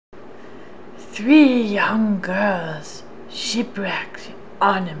3 young girls shipwrecked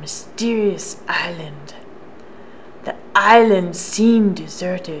on a mysterious island. The island seemed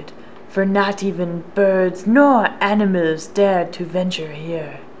deserted, for not even birds nor animals dared to venture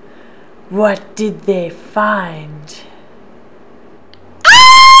here. What did they find?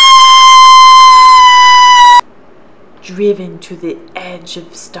 Driven to the edge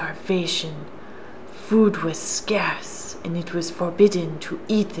of starvation, food was scarce, and it was forbidden to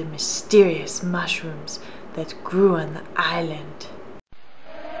eat the mysterious mushrooms that grew on the island.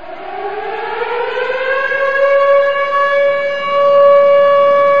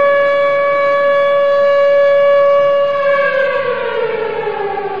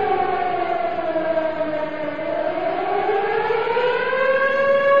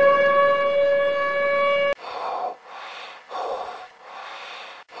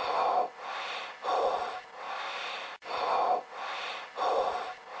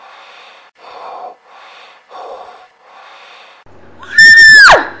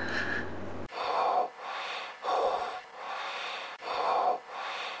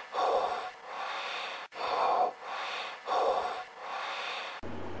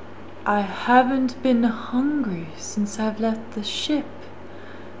 I haven't been hungry since I've left the ship.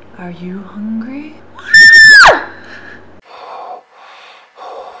 Are you hungry?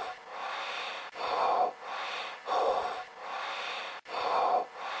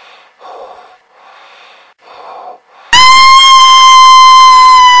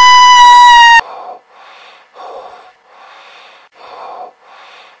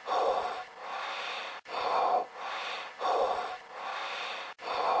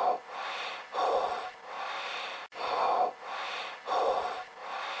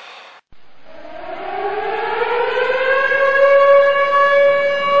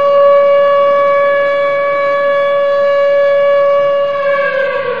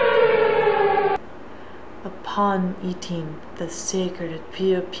 Upon eating the sacred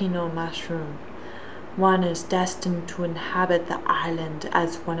Pioppino mushroom, one is destined to inhabit the island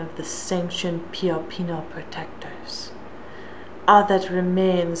as one of the sanctioned Pioppino protectors. All that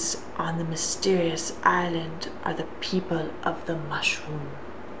remains on the mysterious island are the people of the mushroom.